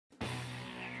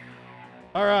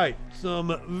All right,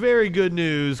 some very good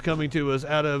news coming to us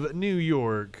out of New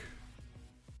York.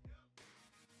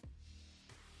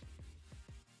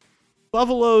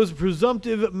 Buffalo's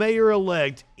presumptive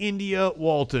mayor-elect, India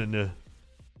Walton,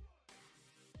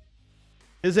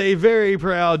 is a very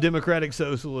proud democratic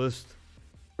socialist.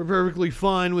 We're perfectly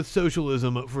fine with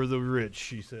socialism for the rich,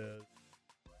 she says.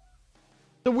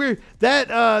 So weird. That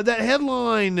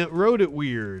headline wrote it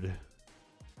weird.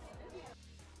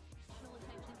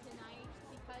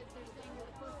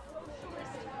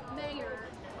 Mayor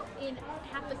in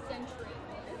half a century.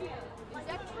 Is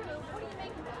that true? What do you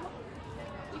make of that?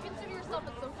 You consider yourself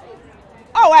a socialist?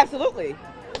 Oh, absolutely.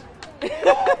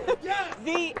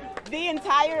 The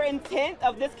entire intent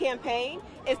of this campaign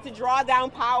is to draw down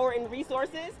power and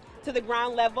resources to the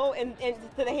ground level and to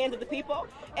the hands of the people.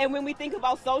 And when we think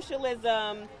about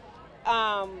socialism,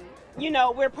 you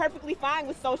know, we're perfectly fine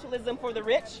with socialism for the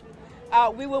rich.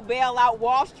 We will bail out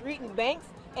Wall Street and banks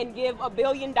and give $1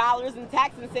 billion in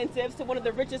tax incentives to one of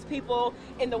the richest people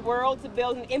in the world to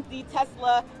build an empty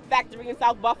Tesla factory in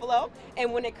South Buffalo.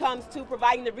 And when it comes to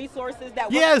providing the resources that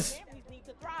yes, families need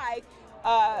to thrive,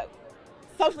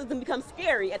 socialism becomes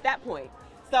scary at that point.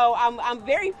 So I'm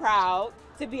very proud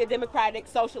to be a democratic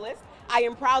socialist. I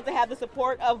am proud to have the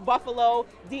support of Buffalo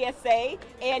DSA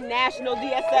and National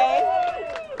DSA.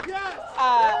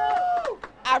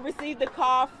 I received a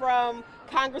call from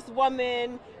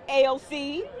Congresswoman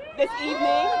AOC this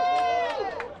evening,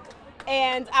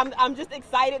 and I'm just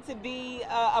excited to be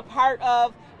a part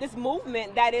of this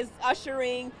movement that is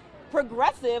ushering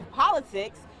progressive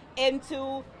politics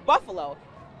into Buffalo.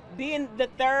 Being the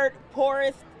third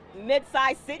poorest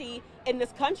mid-sized city in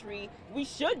this country, we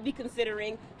should be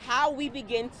considering how we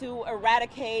begin to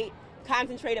eradicate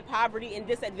concentrated poverty and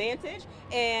disadvantage.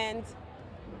 And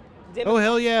oh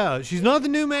hell yeah, she's not the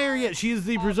new mayor yet. She is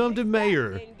the presumptive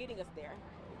mayor. And getting us there.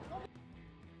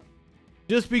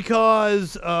 Just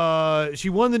because she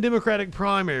won the Democratic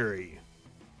primary.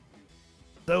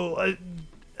 So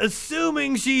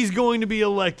assuming she's going to be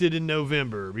elected in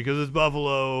November because it's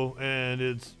Buffalo and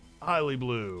it's highly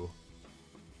blue.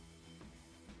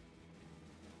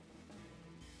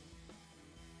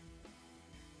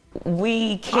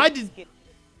 We can't.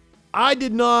 I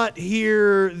did not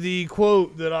hear the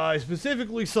quote that I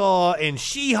specifically saw and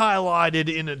she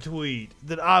highlighted in a tweet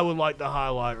that I would like to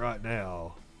highlight right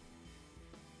now.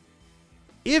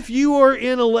 If you are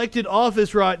in elected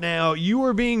office right now, you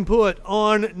are being put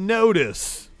on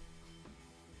notice.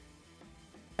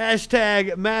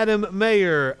 Hashtag Madam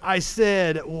Mayor, I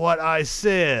said what I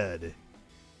said.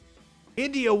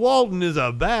 India Walton is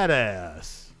a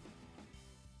badass.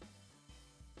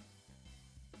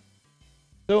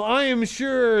 So I am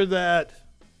sure that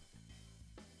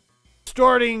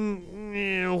starting,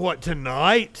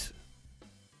 tonight,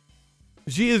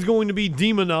 she is going to be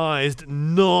demonized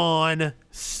non-stop.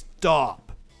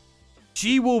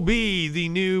 She will be the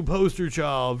new poster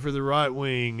child for the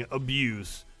right-wing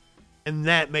abuse, and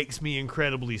that makes me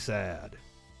incredibly sad.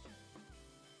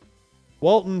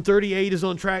 Walton, 38, is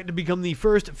on track to become the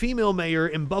first female mayor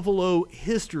in Buffalo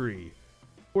history.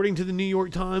 According to the New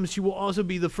York Times, she will also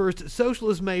be the first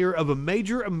socialist mayor of a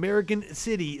major American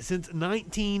city since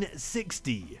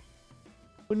 1960,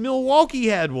 when Milwaukee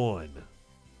had one.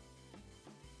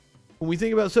 When we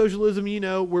think about socialism,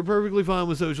 we're perfectly fine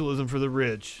with socialism for the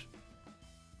rich.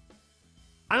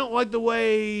 I don't like the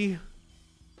way...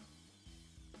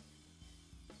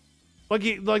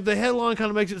 Like the headline kind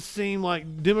of makes it seem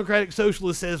like Democratic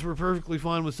Socialist says we're perfectly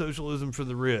fine with socialism for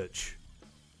the rich.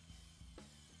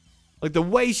 Like the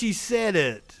way she said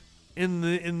it in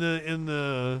the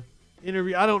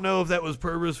interview, I don't know if that was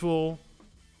purposeful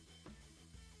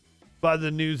by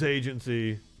the news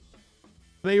agency.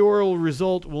 Mayoral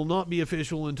result will not be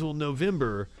official until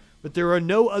November, but there are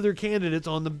no other candidates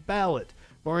on the ballot,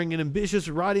 barring an ambitious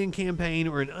write-in campaign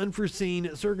or an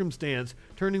unforeseen circumstance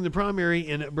turning the primary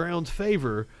in Brown's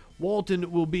favor.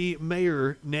 Walton will be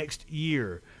mayor next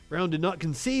year. Brown did not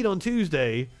concede on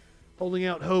Tuesday, holding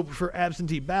out hope for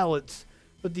absentee ballots,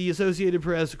 but the Associated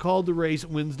Press called the race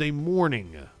Wednesday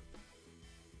morning.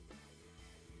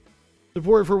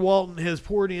 Support for Walton has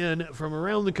poured in from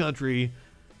around the country,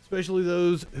 especially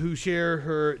those who share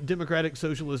her democratic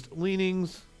socialist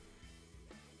leanings.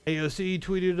 AOC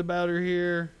tweeted about her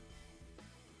here.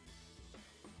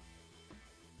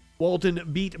 Walton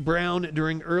beat Brown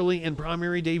during early and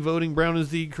primary day voting. Brown is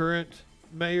the current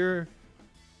mayor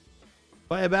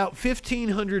by about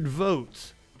 1,500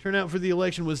 votes. Turnout for the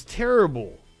election was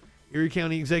terrible. Erie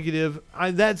County executive,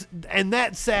 that's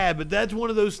sad, but that's one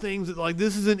of those things that,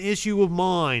 this is an issue of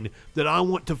mine that I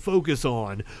want to focus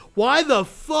on. Why the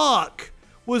fuck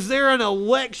was there an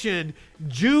election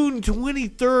June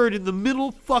 23rd in the middle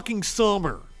of fucking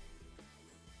summer?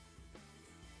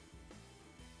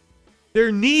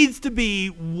 There needs to be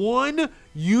one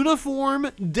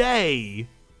uniform day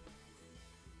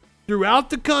throughout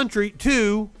the country,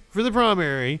 2 for the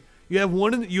primary. You have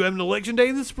you have an election day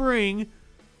in the spring.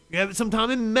 You have it sometime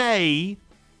in May.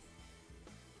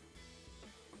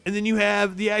 And then you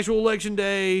have the actual election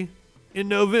day in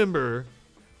November.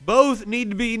 Both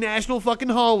need to be national fucking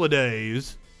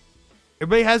holidays.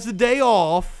 Everybody has the day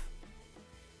off.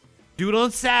 Do it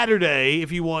on Saturday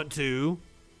if you want to.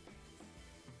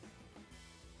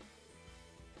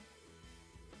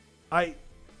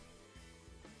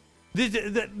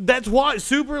 That's why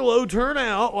super low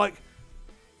turnout. Like,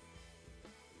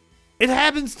 it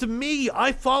happens to me.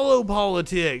 I follow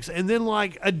politics, and then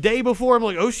like a day before, I'm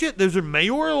like, oh shit, there's a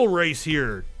mayoral race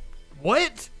here.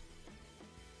 What?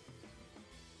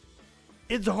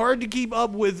 It's hard to keep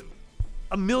up with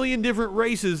a million different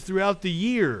races throughout the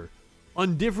year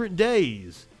on different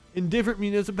days in different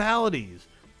municipalities.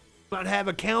 You might have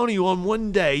a county on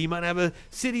one day. You might have a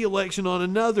city election on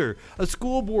another. A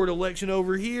school board election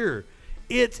over here.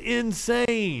 It's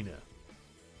insane.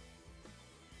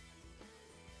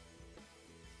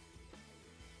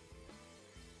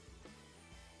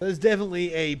 That's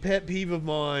definitely a pet peeve of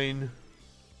mine.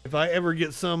 If I ever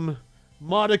get some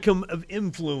modicum of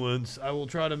influence, I will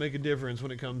try to make a difference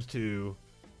when it comes to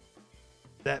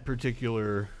that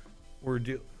particular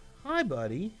ordeal. Hi,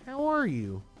 buddy. How are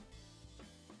you?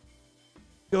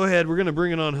 Go ahead. We're going to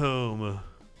bring it on home.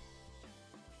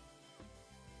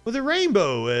 With a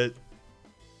rainbow at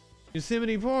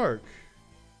Yosemite Park.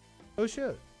 Oh,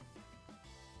 shit.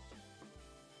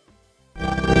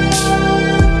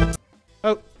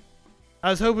 Oh, I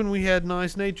was hoping we had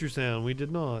nice nature sound. We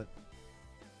did not.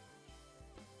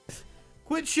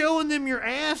 Quit showing them your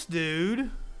ass, dude.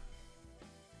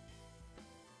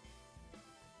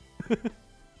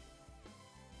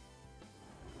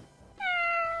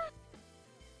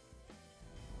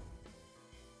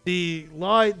 The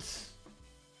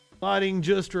lighting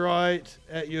just right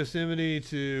at Yosemite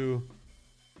to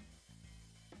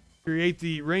create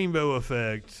the rainbow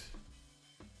effect.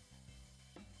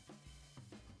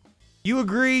 You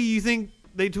agree? You think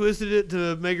they twisted it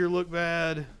to make her look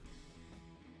bad?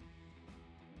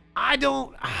 I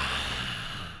don't.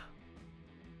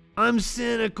 I'm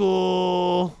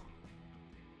cynical.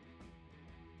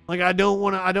 Like, I don't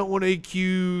want to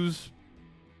accuse.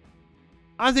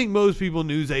 I think most people,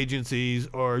 news agencies,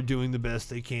 are doing the best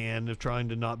they can of trying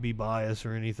to not be biased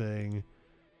or anything.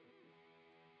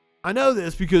 I know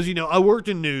this because, you know, I worked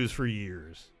in news for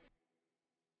years.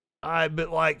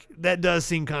 But like, that does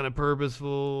seem kind of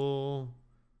purposeful.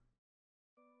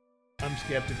 I'm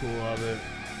skeptical of it.